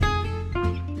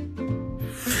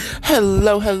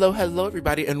Hello,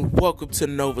 everybody, and welcome to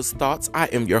Nova's Thoughts. I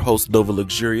am your host, Nova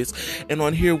Luxurious, and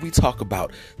on here we talk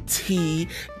about tea,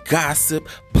 gossip,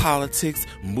 politics,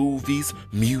 movies,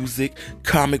 music,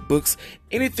 comic books,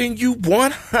 anything you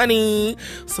want, honey.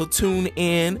 So tune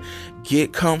in,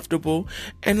 get comfortable,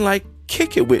 and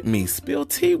kick it with me, spill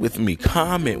tea with me,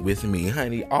 comment with me,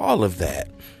 honey, all of that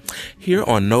here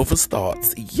on Nova's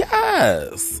Thoughts.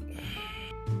 Yes.